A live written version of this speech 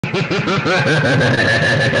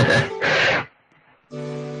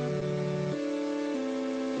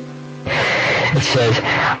It says,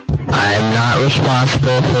 I am not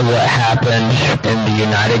responsible for what happened in the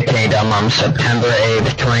United Kingdom on September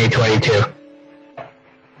 8th, 2022.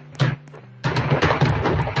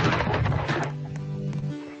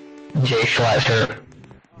 Jay Schweitzer.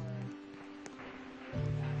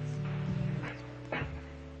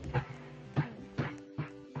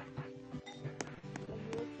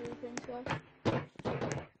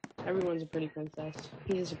 Everyone's a pretty princess.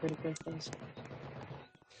 He is a pretty princess.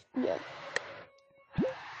 Yeah.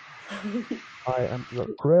 I am the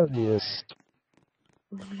prettiest.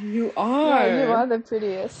 You are. Yeah, you are the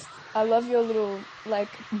prettiest. I love your little, like,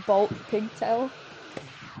 bolt pigtail.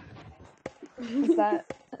 Is that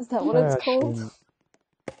what it's called? Fashion.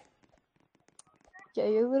 Yeah,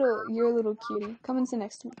 you're a little cutie. Come and sit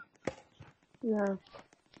next to me. Yeah.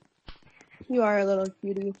 You are a little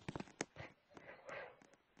cutie.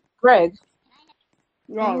 Greg.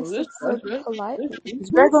 Oh, This is so polite. Is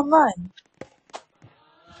Greg online?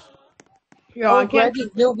 Yeah, Oh, Greg is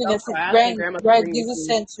building a Greg, this is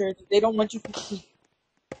censored. They don't want you to see.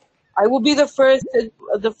 I will be the first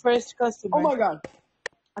customer. Oh my god.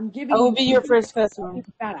 I will be your first customer.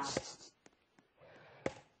 Fat ass.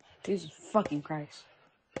 Jesus fucking Christ.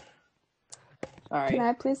 Sorry. Can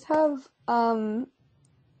I please have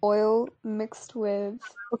oil mixed with?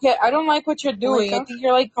 Okay, I don't like what you're doing. Liquor? I think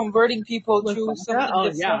you're like converting people to something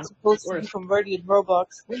that's not supposed to be converted in Roblox.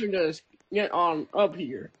 Let me just get on up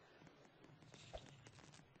here.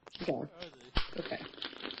 Okay.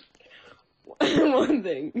 One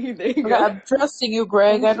thing. There you go. I'm trusting you,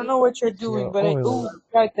 Greg. I don't know what you're doing, but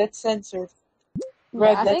Greg, that's censored.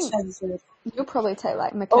 Greg, Yeah, that's censored. You'll probably take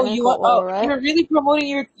like mechanical oil, right? You're really promoting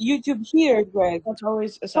your YouTube here, Greg. That's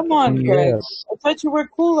always acceptable. Come on, Greg. Yes. I thought you were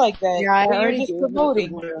cool like that. Yeah, I but already you're just do.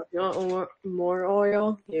 promoting. You want more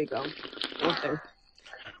oil? Here you go. Okay.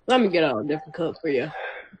 Let me get out a different cup for you.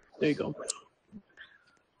 There you go.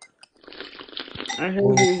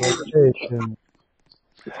 Vacation.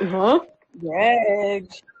 Huh? Greg.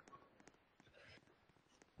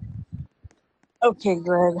 Okay,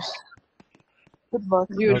 Greg. Good luck.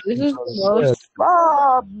 Dude, this is the most.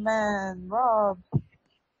 Rob, man. Rob.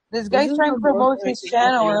 This guy's trying to promote his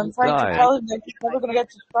channel, and I'm trying to tell him that he's never going to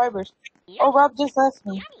get subscribers. Oh, Rob just left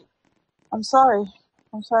me. I'm sorry.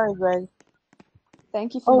 I'm sorry, Greg.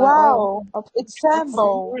 Thank you for my oil. wow. It's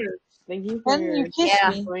Sambo. Thank you. Can you kiss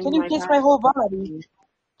me? Can you kiss my whole body?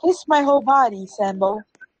 Kiss my whole body, Sambo.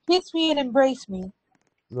 Kiss me and embrace me.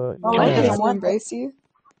 He doesn't want to embrace you.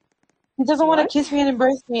 He doesn't want to kiss me and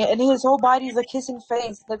embrace me, and his whole body is a kissing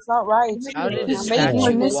face. That's not right. How did this statue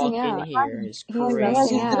walk missing in out? here? Is He's crazy.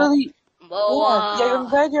 missing He's out. literally. Yeah, I'm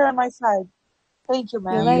glad you're on my side. Thank you,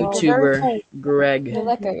 man. YouTuber Greg. You're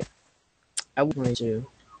like a I want to.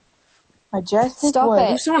 Majestic. Stop what? it.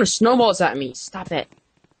 Who's throwing snowballs at me? Stop it.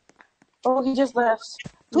 Oh, he just left.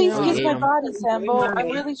 Please Yeah. kiss my body, Sambo. I'm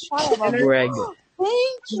really shy about it. Greg.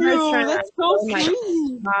 Thank you. That's so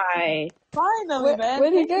sweet. Hi. Finally, man.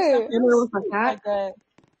 Where'd he go? With my cat? Like that.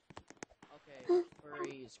 Okay.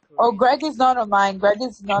 Freeze. Oh, Greg is not online. Greg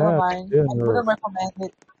is not online. I dinner. wouldn't recommend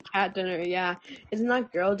it. Cat dinner, yeah. It's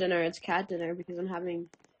not girl dinner, it's cat dinner because I'm having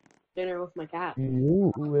dinner with my cat.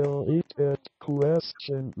 You will eat it?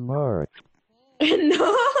 Question mark.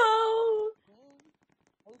 No!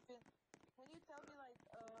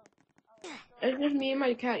 It's just me and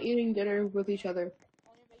my cat eating dinner with each other.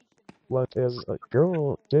 What is a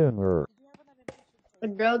girl dinner? A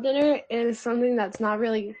girl dinner is something that's not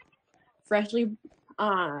really freshly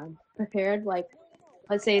prepared. Like,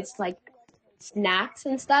 let's say it's like snacks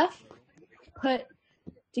and stuff put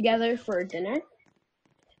together for dinner.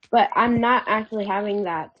 But I'm not actually having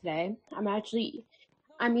that today. I'm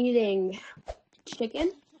eating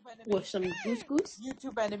chicken with some couscous.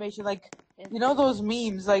 YouTube animation, like, you know those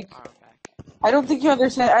memes, like, I don't think you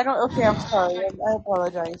understand. Okay, I'm sorry. I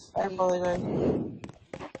apologize.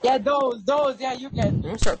 Yeah, those, yeah, you get. I'm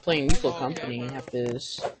gonna start playing Lethal Company after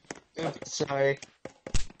this. Sorry.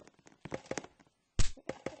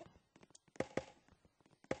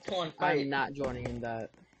 Come on, fight. I'm not joining in that.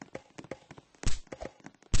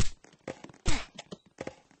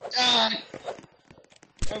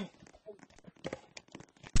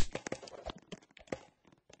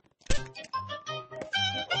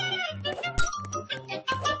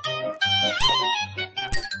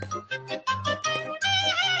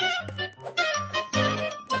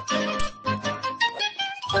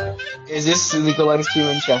 Is this legalized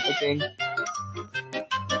human trafficking?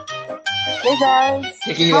 Hey guys,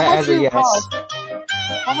 Taking how that much as do a you yes. cost?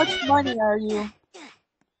 How much money are you?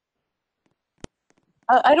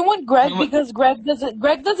 I don't want Greg because Greg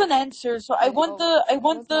doesn't answer. So I want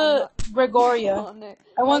the Gregoria.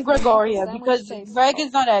 I want Gregoria because Greg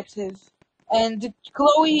is not active, and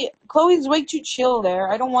Chloe's way too chill there.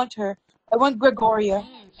 I don't want her. I want Gregoria.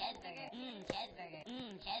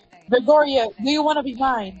 Gregoria, do you want to be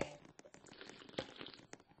mine?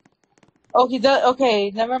 Oh, he does.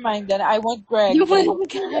 Okay, never mind then. I want Greg. You want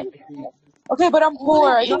Okay, but I'm poor.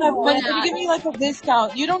 I don't have money. Can you give me like a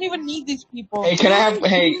discount? You don't even need these people. Hey,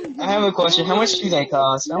 I have a question. How much do they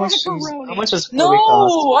cost? How much does No, Chloe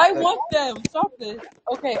cost? I want them. Stop this.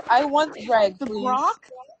 Okay, I want Greg, the please. Brock?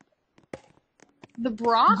 The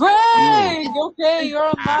Brock? Greg! Okay, you're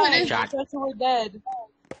online. I thought you were dead.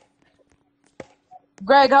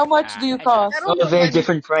 Greg, how much do you cost? Oh, a very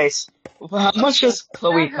different price. Well, how much does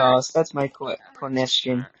Chloe cost? That's my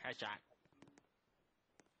question.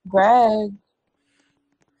 Greg.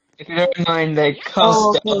 If you don't mind, they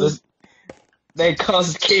cost they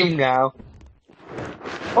cost Kim now.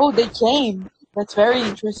 Oh, they came. That's very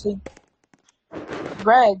interesting.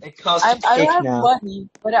 Greg, They cost I don't have now. money,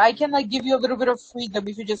 but I can like give you a little bit of freedom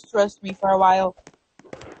if you just trust me for a while.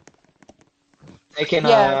 I can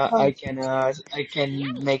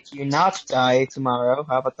make you not die tomorrow.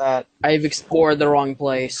 How about that? I've explored the wrong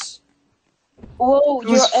place. Whoa,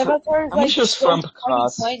 your avatar is how like much does so Frump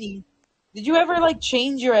cost? 2020. Did you ever like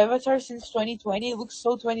change your avatar since 2020? It looks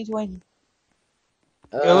so 2020.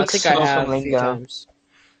 I think I have a few times.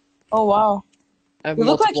 Oh wow. I have You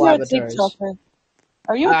look like multiple you're avatars. a TikToker.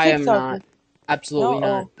 Are you a TikToker? I am not. Absolutely No?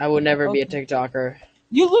 not. I would never be a TikToker.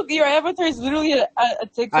 Your avatar is literally a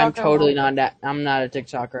TikToker. I'm totally not that. I'm not a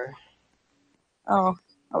TikToker. Oh,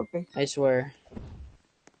 okay. I swear.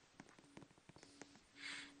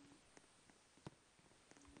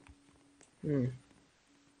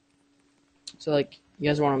 So, like, you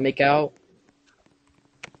guys want to make out?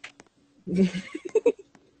 I'm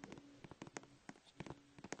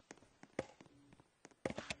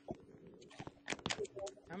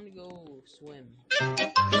gonna go swim.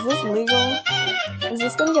 Is this legal? Is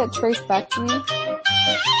this gonna get traced back to me?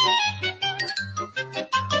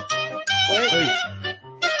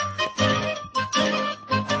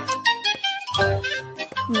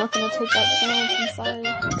 I'm not gonna take that chance, I'm sorry.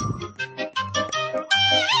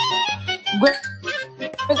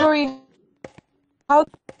 Gregory, how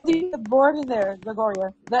do you get bored in there,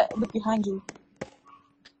 Gregoria? Look behind you.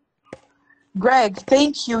 Greg,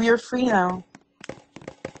 thank you. You're free now.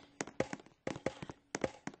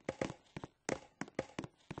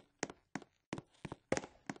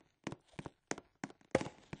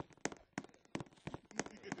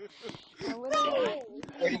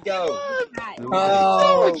 Where'd he go?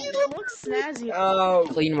 Oh, it looks snazzy. Oh,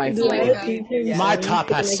 Clean my floor. My top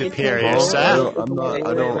has superior, I sir.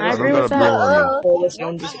 don't I agree with that.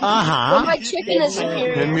 Well, my chicken is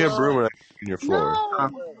superior. Hand me a broom and I clean your floor.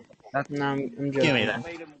 No, I'm joking. Give me that.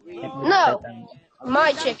 No,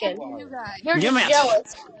 my chicken. You're Give me just it.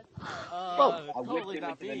 jealous.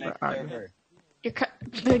 You're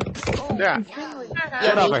Yeah.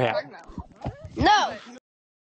 Get over here. No.